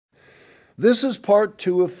This is part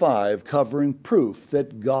 2 of 5 covering proof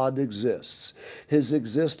that God exists. His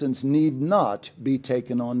existence need not be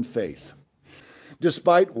taken on faith.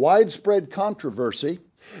 Despite widespread controversy,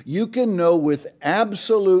 you can know with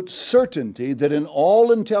absolute certainty that an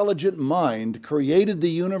all-intelligent mind created the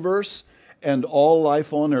universe and all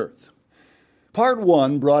life on earth. Part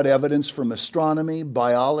 1 brought evidence from astronomy,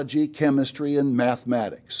 biology, chemistry, and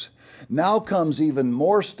mathematics. Now comes even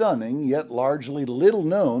more stunning, yet largely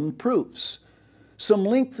little-known proofs. Some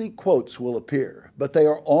lengthy quotes will appear, but they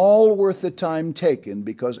are all worth the time taken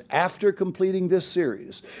because after completing this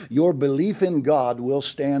series, your belief in God will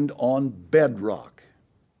stand on bedrock.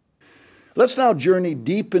 Let's now journey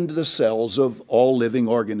deep into the cells of all living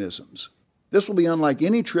organisms. This will be unlike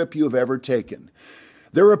any trip you have ever taken.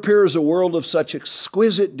 There appears a world of such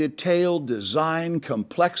exquisite detail, design,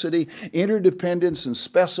 complexity, interdependence, and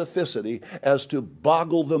specificity as to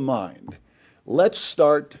boggle the mind. Let's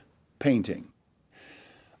start painting.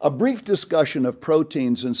 A brief discussion of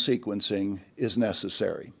proteins and sequencing is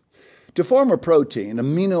necessary. To form a protein,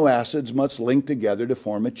 amino acids must link together to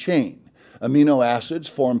form a chain. Amino acids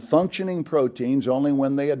form functioning proteins only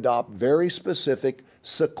when they adopt very specific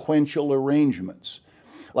sequential arrangements,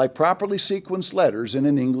 like properly sequenced letters in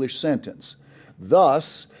an English sentence.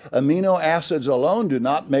 Thus, amino acids alone do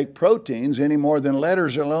not make proteins any more than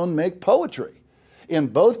letters alone make poetry. In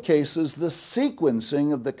both cases, the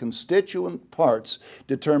sequencing of the constituent parts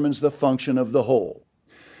determines the function of the whole.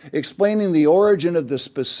 Explaining the origin of the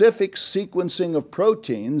specific sequencing of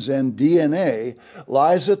proteins and DNA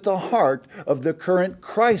lies at the heart of the current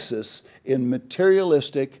crisis in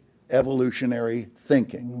materialistic evolutionary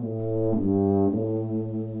thinking.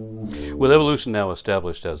 With evolution now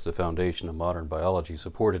established as the foundation of modern biology,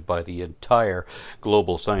 supported by the entire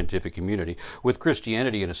global scientific community, with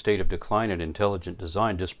Christianity in a state of decline and intelligent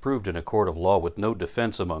design disproved in a court of law with no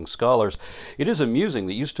defense among scholars, it is amusing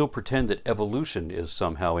that you still pretend that evolution is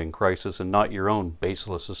somehow in crisis and not your own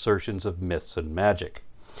baseless assertions of myths and magic.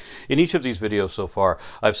 In each of these videos so far,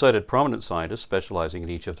 I've cited prominent scientists specializing in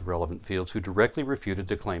each of the relevant fields who directly refuted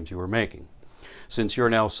the claims you were making. Since you're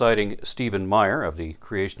now citing Stephen Meyer of the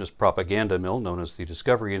creationist propaganda mill known as the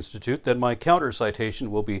Discovery Institute, then my counter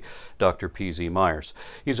citation will be Dr. P.Z. Myers.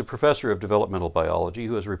 He's a professor of developmental biology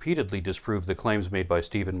who has repeatedly disproved the claims made by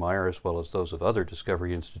Stephen Meyer as well as those of other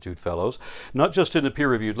Discovery Institute fellows, not just in the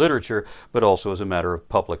peer-reviewed literature, but also as a matter of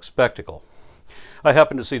public spectacle. I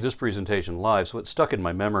happened to see this presentation live, so it stuck in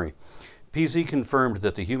my memory. PZ confirmed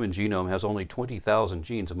that the human genome has only 20,000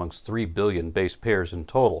 genes amongst 3 billion base pairs in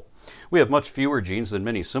total. We have much fewer genes than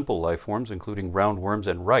many simple life forms, including roundworms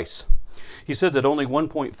and rice. He said that only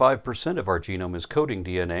 1.5% of our genome is coding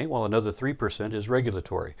DNA, while another 3% is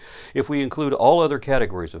regulatory. If we include all other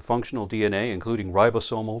categories of functional DNA, including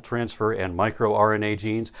ribosomal, transfer, and microRNA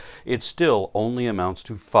genes, it still only amounts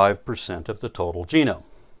to 5% of the total genome.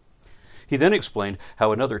 He then explained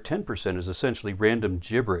how another 10% is essentially random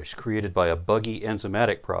gibberish created by a buggy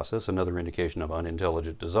enzymatic process, another indication of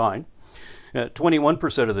unintelligent design.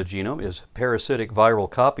 21% of the genome is parasitic viral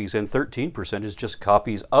copies, and 13% is just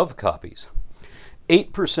copies of copies.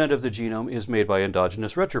 8% of the genome is made by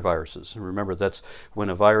endogenous retroviruses. And remember, that's when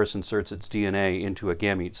a virus inserts its DNA into a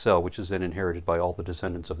gamete cell, which is then inherited by all the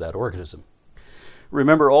descendants of that organism.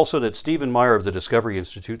 Remember also that Stephen Meyer of the Discovery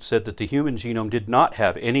Institute said that the human genome did not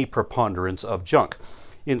have any preponderance of junk.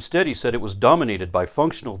 Instead, he said it was dominated by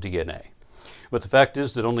functional DNA. But the fact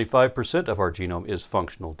is that only 5% of our genome is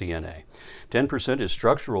functional DNA. 10% is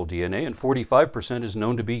structural DNA, and 45% is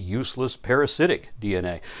known to be useless parasitic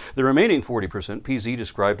DNA. The remaining 40% PZ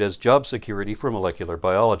described as job security for molecular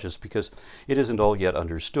biologists because it isn't all yet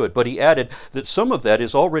understood. But he added that some of that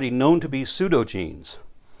is already known to be pseudogenes.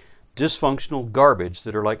 Dysfunctional garbage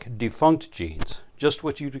that are like defunct genes, just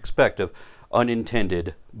what you'd expect of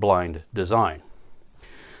unintended blind design.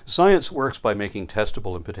 Science works by making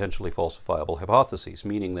testable and potentially falsifiable hypotheses,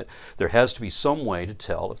 meaning that there has to be some way to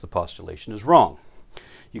tell if the postulation is wrong.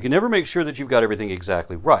 You can never make sure that you've got everything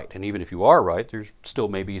exactly right, and even if you are right, there's still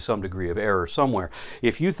maybe some degree of error somewhere.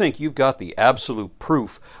 If you think you've got the absolute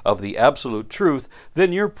proof of the absolute truth,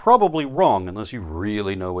 then you're probably wrong unless you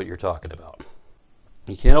really know what you're talking about.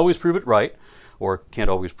 You can't always prove it right, or can't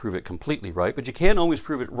always prove it completely right, but you can always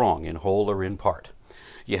prove it wrong in whole or in part.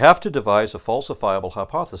 You have to devise a falsifiable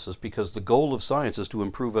hypothesis because the goal of science is to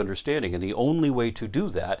improve understanding, and the only way to do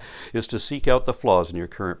that is to seek out the flaws in your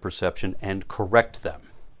current perception and correct them.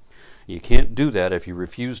 You can't do that if you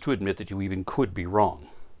refuse to admit that you even could be wrong.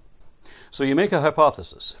 So you make a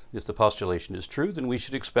hypothesis. If the postulation is true, then we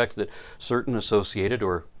should expect that certain associated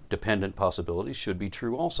or dependent possibilities should be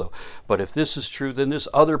true also. But if this is true, then this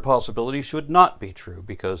other possibility should not be true,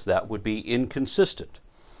 because that would be inconsistent.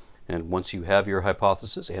 And once you have your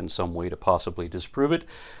hypothesis and some way to possibly disprove it,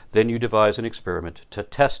 then you devise an experiment to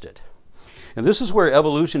test it. And this is where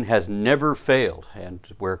evolution has never failed, and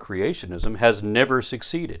where creationism has never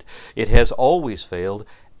succeeded. It has always failed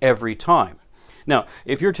every time. Now,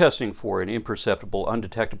 if you're testing for an imperceptible,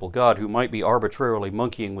 undetectable God who might be arbitrarily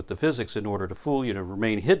monkeying with the physics in order to fool you to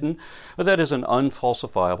remain hidden, that is an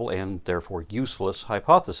unfalsifiable and therefore useless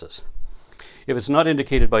hypothesis. If it's not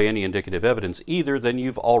indicated by any indicative evidence either, then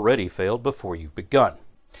you've already failed before you've begun.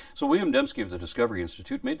 So William Dembski of the Discovery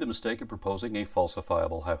Institute made the mistake of proposing a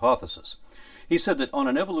falsifiable hypothesis. He said that on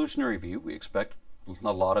an evolutionary view, we expect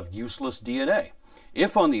a lot of useless DNA.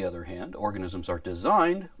 If, on the other hand, organisms are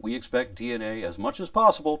designed, we expect DNA as much as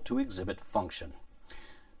possible to exhibit function.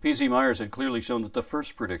 P.Z. Myers had clearly shown that the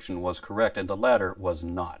first prediction was correct and the latter was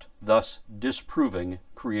not, thus disproving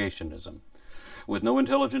creationism. With no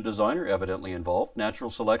intelligent designer evidently involved, natural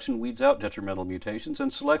selection weeds out detrimental mutations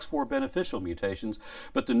and selects for beneficial mutations,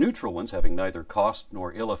 but the neutral ones, having neither cost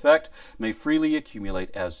nor ill effect, may freely accumulate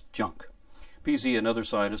as junk. PZ and other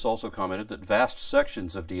scientists also commented that vast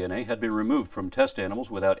sections of DNA had been removed from test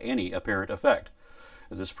animals without any apparent effect.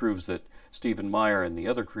 This proves that Stephen Meyer and the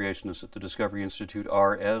other creationists at the Discovery Institute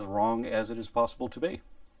are as wrong as it is possible to be.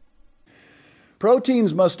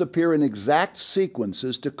 Proteins must appear in exact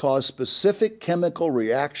sequences to cause specific chemical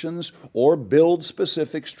reactions or build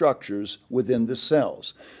specific structures within the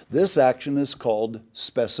cells. This action is called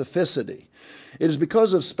specificity. It is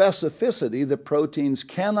because of specificity that proteins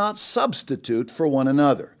cannot substitute for one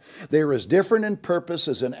another. They are as different in purpose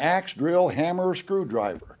as an axe, drill, hammer, or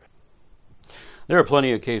screwdriver. There are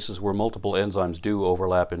plenty of cases where multiple enzymes do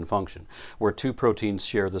overlap in function, where two proteins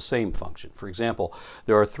share the same function. For example,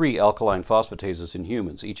 there are 3 alkaline phosphatases in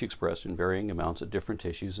humans, each expressed in varying amounts at different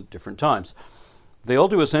tissues at different times. They all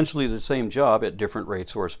do essentially the same job at different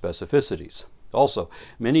rates or specificities. Also,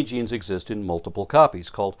 many genes exist in multiple copies,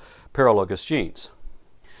 called paralogous genes.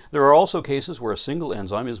 There are also cases where a single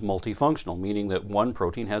enzyme is multifunctional, meaning that one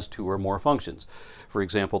protein has 2 or more functions. For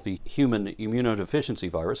example, the human immunodeficiency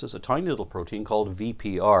virus is a tiny little protein called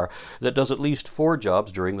VPR that does at least 4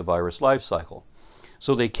 jobs during the virus life cycle.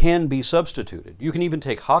 So they can be substituted. You can even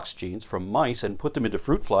take Hox genes from mice and put them into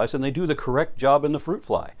fruit flies, and they do the correct job in the fruit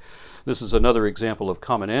fly. This is another example of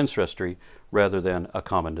common ancestry rather than a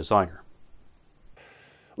common designer.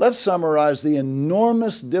 Let's summarize the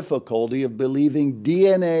enormous difficulty of believing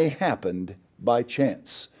DNA happened by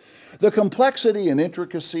chance. The complexity and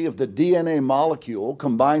intricacy of the DNA molecule,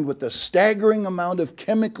 combined with the staggering amount of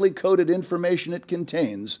chemically coded information it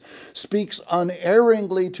contains, speaks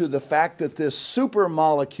unerringly to the fact that this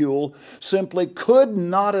supermolecule simply could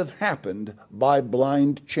not have happened by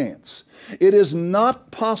blind chance. It is not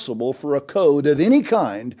possible for a code of any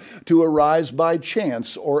kind to arise by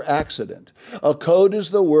chance or accident. A code is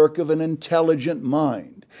the work of an intelligent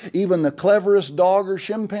mind. Even the cleverest dog or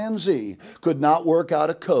chimpanzee could not work out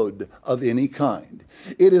a code of any kind.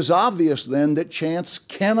 It is obvious then that chance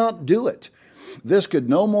cannot do it. This could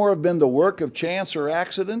no more have been the work of chance or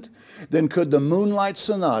accident than could the Moonlight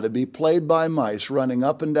Sonata be played by mice running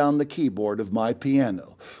up and down the keyboard of my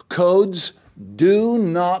piano. Codes do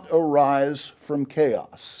not arise from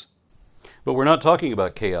chaos. But we're not talking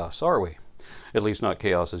about chaos, are we? At least not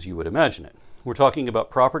chaos as you would imagine it. We're talking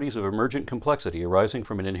about properties of emergent complexity arising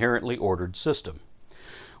from an inherently ordered system.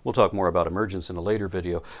 We'll talk more about emergence in a later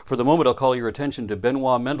video. For the moment, I'll call your attention to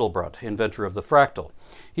Benoit Mandelbrot, inventor of the fractal.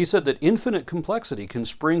 He said that infinite complexity can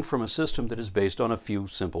spring from a system that is based on a few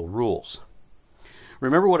simple rules.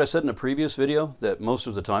 Remember what I said in a previous video, that most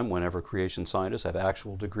of the time whenever creation scientists have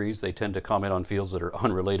actual degrees, they tend to comment on fields that are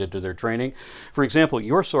unrelated to their training? For example,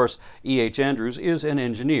 your source, E.H. Andrews, is an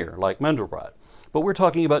engineer, like Mandelbrot. But we're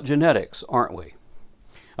talking about genetics, aren't we?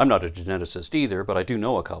 I'm not a geneticist either, but I do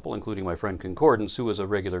know a couple, including my friend Concordance, who is a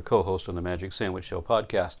regular co-host on the Magic Sandwich Show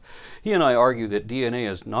podcast. He and I argue that DNA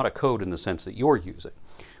is not a code in the sense that you're using,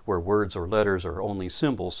 where words or letters are only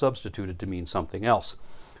symbols substituted to mean something else.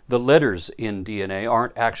 The letters in DNA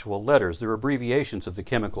aren't actual letters, they're abbreviations of the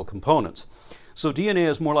chemical components. So DNA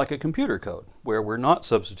is more like a computer code, where we're not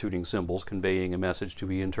substituting symbols conveying a message to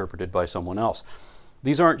be interpreted by someone else.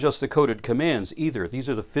 These aren't just the coded commands either. These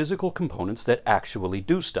are the physical components that actually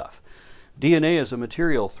do stuff. DNA is a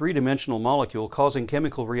material, 3-dimensional molecule causing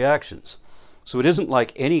chemical reactions. So it isn't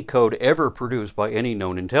like any code ever produced by any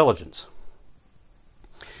known intelligence.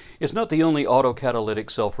 It's not the only autocatalytic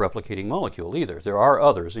self-replicating molecule either. There are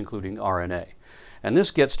others, including RNA. And this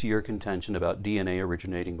gets to your contention about DNA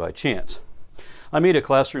originating by chance. I made a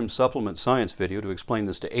classroom supplement science video to explain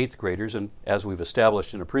this to 8th graders, and as we've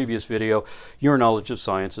established in a previous video, your knowledge of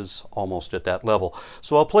science is almost at that level.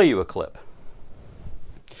 So I'll play you a clip.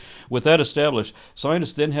 With that established,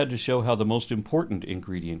 scientists then had to show how the most important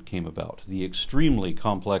ingredient came about, the extremely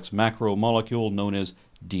complex macromolecule known as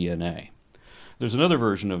DNA. There's another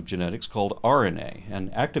version of genetics called RNA,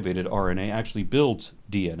 and activated RNA actually builds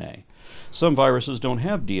DNA. Some viruses don't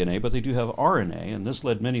have DNA, but they do have RNA, and this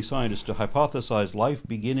led many scientists to hypothesize life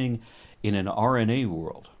beginning in an RNA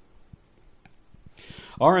world.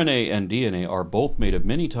 RNA and DNA are both made of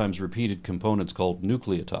many times repeated components called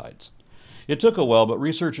nucleotides. It took a while, but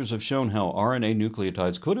researchers have shown how RNA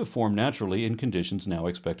nucleotides could have formed naturally in conditions now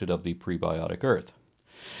expected of the prebiotic Earth.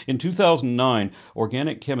 In 2009,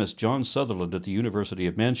 organic chemist John Sutherland at the University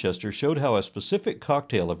of Manchester showed how a specific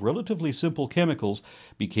cocktail of relatively simple chemicals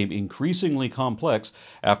became increasingly complex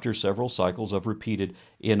after several cycles of repeated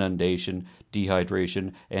inundation,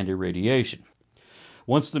 dehydration, and irradiation.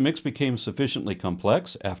 Once the mix became sufficiently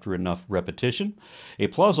complex, after enough repetition, a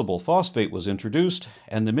plausible phosphate was introduced,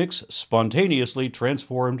 and the mix spontaneously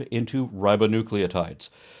transformed into ribonucleotides,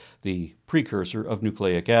 the precursor of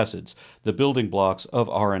nucleic acids, the building blocks of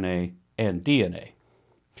RNA and DNA.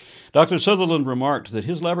 Dr. Sutherland remarked that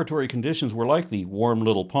his laboratory conditions were like the warm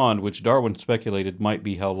little pond which Darwin speculated might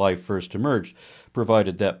be how life first emerged,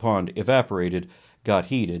 provided that pond evaporated, got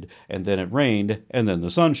heated, and then it rained, and then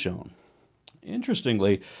the sun shone.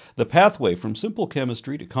 Interestingly, the pathway from simple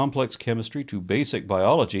chemistry to complex chemistry to basic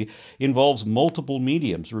biology involves multiple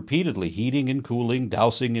mediums, repeatedly heating and cooling,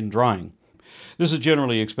 dousing and drying. This is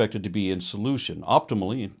generally expected to be in solution,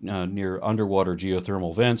 optimally near underwater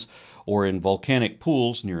geothermal vents or in volcanic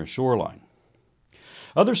pools near a shoreline.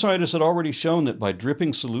 Other scientists had already shown that by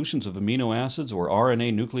dripping solutions of amino acids or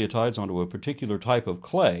RNA nucleotides onto a particular type of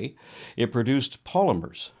clay, it produced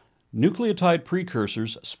polymers. Nucleotide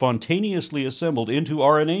precursors spontaneously assembled into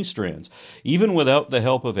RNA strands, even without the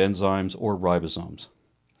help of enzymes or ribosomes.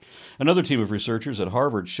 Another team of researchers at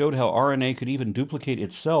Harvard showed how RNA could even duplicate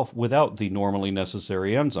itself without the normally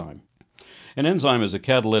necessary enzyme. An enzyme is a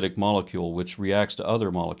catalytic molecule which reacts to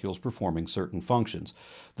other molecules performing certain functions.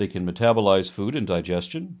 They can metabolize food in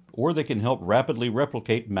digestion, or they can help rapidly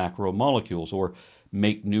replicate macromolecules, or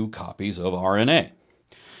make new copies of RNA.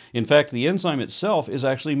 In fact, the enzyme itself is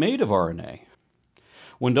actually made of RNA.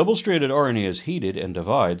 When double-stranded RNA is heated and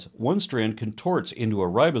divides, one strand contorts into a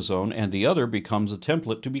ribosome and the other becomes a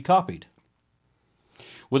template to be copied.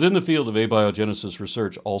 Within the field of abiogenesis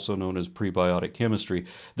research, also known as prebiotic chemistry,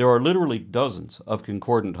 there are literally dozens of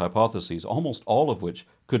concordant hypotheses, almost all of which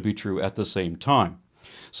could be true at the same time.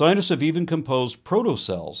 Scientists have even composed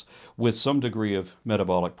protocells with some degree of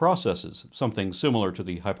metabolic processes, something similar to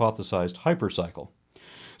the hypothesized hypercycle.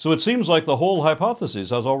 So it seems like the whole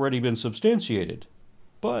hypothesis has already been substantiated,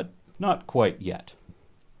 but not quite yet.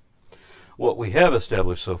 What we have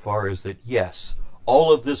established so far is that yes,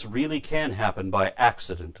 all of this really can happen by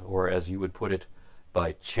accident, or as you would put it,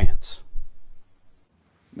 by chance.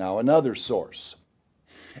 Now another source.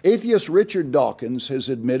 Atheist Richard Dawkins has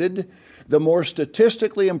admitted the more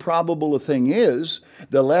statistically improbable a thing is,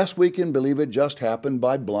 the less we can believe it just happened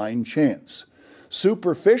by blind chance.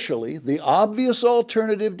 Superficially, the obvious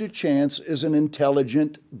alternative to chance is an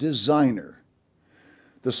intelligent designer.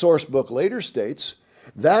 The source book later states,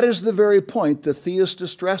 that is the very point the theist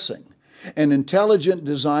is stressing. An intelligent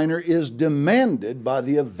designer is demanded by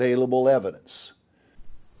the available evidence.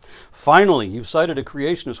 Finally, you've cited a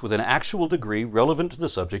creationist with an actual degree relevant to the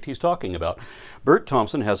subject he's talking about. Bert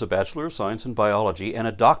Thompson has a Bachelor of Science in Biology and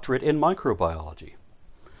a doctorate in microbiology.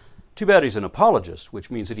 Too bad he's an apologist,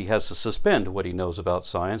 which means that he has to suspend what he knows about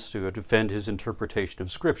science to defend his interpretation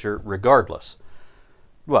of Scripture regardless.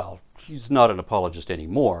 Well, he's not an apologist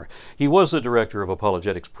anymore. He was the director of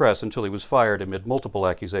Apologetics Press until he was fired amid multiple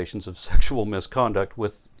accusations of sexual misconduct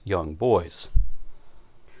with young boys.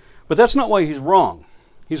 But that's not why he's wrong.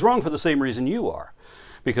 He's wrong for the same reason you are,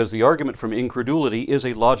 because the argument from incredulity is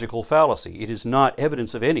a logical fallacy. It is not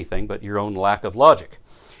evidence of anything but your own lack of logic.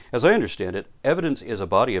 As I understand it, evidence is a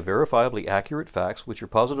body of verifiably accurate facts which are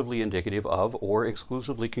positively indicative of or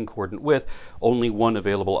exclusively concordant with only one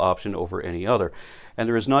available option over any other. And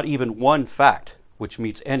there is not even one fact which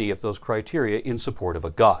meets any of those criteria in support of a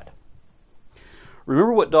God.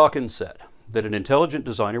 Remember what Dawkins said, that an intelligent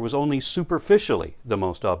designer was only superficially the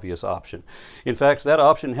most obvious option. In fact, that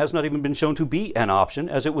option has not even been shown to be an option,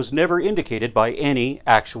 as it was never indicated by any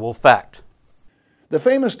actual fact. The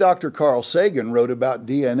famous Dr. Carl Sagan wrote about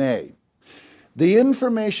DNA. The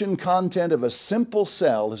information content of a simple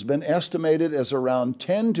cell has been estimated as around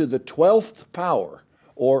 10 to the 12th power,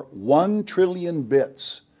 or 1 trillion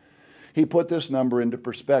bits. He put this number into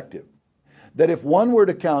perspective. That if one were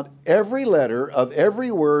to count every letter of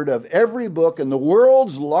every word of every book in the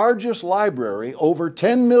world's largest library, over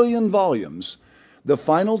 10 million volumes, the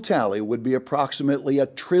final tally would be approximately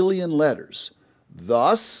 1 trillion letters.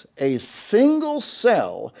 Thus, a single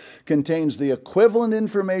cell contains the equivalent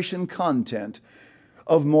information content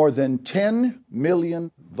of more than 10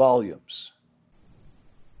 million volumes.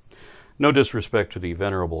 No disrespect to the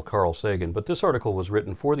venerable Carl Sagan, but this article was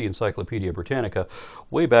written for the Encyclopedia Britannica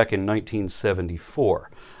way back in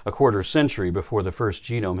 1974, a quarter century before the first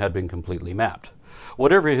genome had been completely mapped.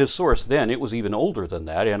 Whatever his source then, it was even older than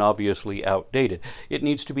that and obviously outdated. It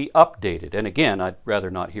needs to be updated. And again, I'd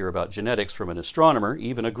rather not hear about genetics from an astronomer,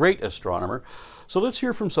 even a great astronomer. So let's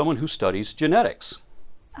hear from someone who studies genetics.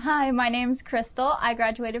 Hi, my name's Crystal. I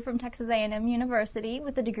graduated from Texas A&M University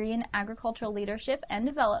with a degree in agricultural leadership and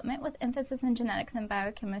development with emphasis in genetics and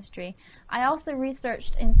biochemistry. I also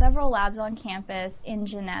researched in several labs on campus in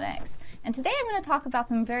genetics. And today I'm going to talk about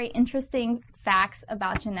some very interesting facts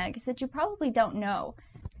about genetics that you probably don't know.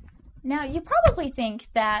 Now, you probably think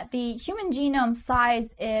that the human genome size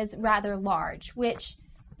is rather large, which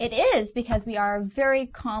it is because we are a very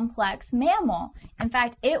complex mammal. In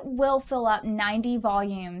fact, it will fill up 90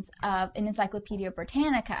 volumes of an Encyclopedia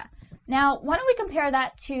Britannica. Now, why don't we compare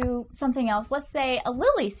that to something else? Let's say a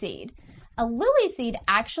lily seed. A lily seed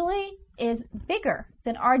actually is bigger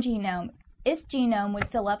than our genome. Its genome would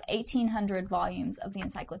fill up 1,800 volumes of the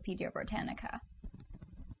Encyclopedia Britannica.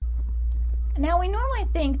 Now, we normally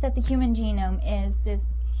think that the human genome is this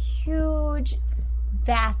huge,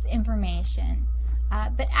 vast information.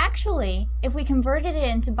 But actually, if we converted it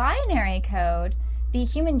into binary code, the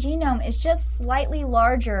human genome is just slightly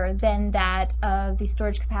larger than that of the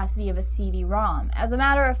storage capacity of a CD-ROM. As a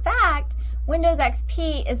matter of fact, Windows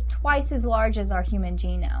XP is twice as large as our human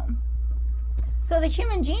genome. So the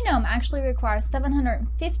human genome actually requires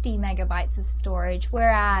 750 megabytes of storage,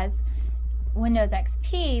 whereas Windows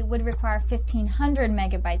XP would require 1,500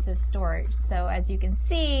 megabytes of storage. So as you can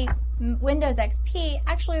see, Windows XP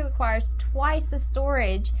actually requires twice the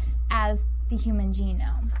storage as the human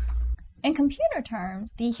genome. In computer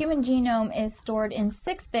terms, the human genome is stored in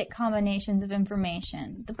 6-bit combinations of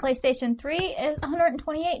information. The PlayStation 3 is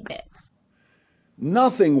 128 bits.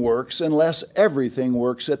 Nothing works unless everything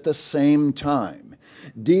works at the same time.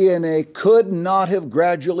 DNA could not have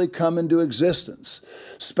gradually come into existence.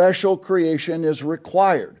 Special creation is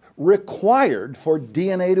required for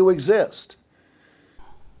DNA to exist.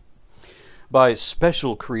 By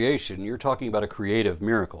special creation, you're talking about a creative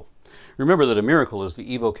miracle. Remember that a miracle is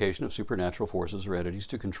the evocation of supernatural forces or entities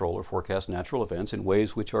to control or forecast natural events in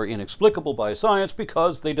ways which are inexplicable by science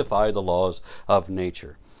because they defy the laws of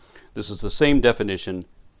nature. This is the same definition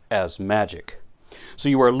as magic. So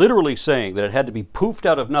you are literally saying that it had to be poofed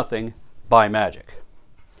out of nothing by magic.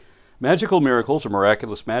 Magical miracles or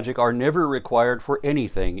miraculous magic are never required for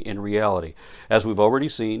anything in reality. As we've already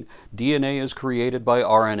seen, DNA is created by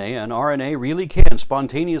RNA, and RNA really can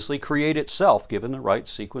spontaneously create itself given the right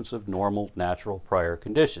sequence of normal, natural, prior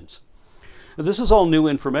conditions. Now, this is all new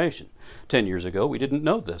information. 10 years ago, we didn't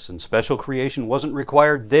know this, and special creation wasn't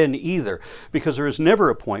required then either, because there is never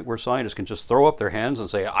a point where scientists can just throw up their hands and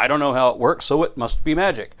say, I don't know how it works, so it must be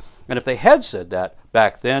magic. And if they had said that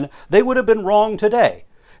back then, they would have been wrong today.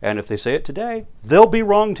 And if they say it today, they'll be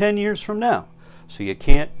wrong 10 years from now. So you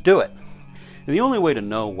can't do it. And the only way to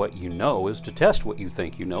know what you know is to test what you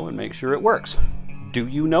think you know and make sure it works. Do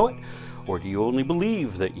you know it, or do you only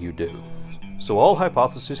believe that you do? So all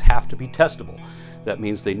hypotheses have to be testable. That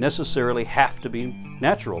means they necessarily have to be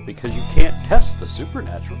natural, because you can't test the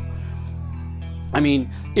supernatural. I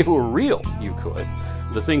mean, if it were real, you could.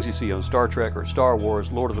 The things you see on Star Trek or Star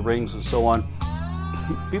Wars, Lord of the Rings, and so on,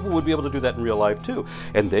 people would be able to do that in real life too.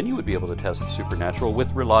 And then you would be able to test the supernatural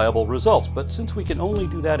with reliable results. But since we can only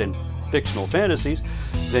do that in fictional fantasies,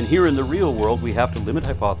 then here in the real world we have to limit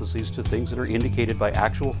hypotheses to things that are indicated by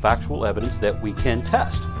actual factual evidence that we can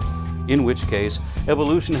test. In which case,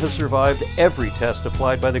 evolution has survived every test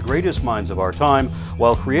applied by the greatest minds of our time,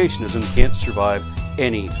 while creationism can't survive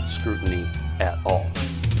any scrutiny at all.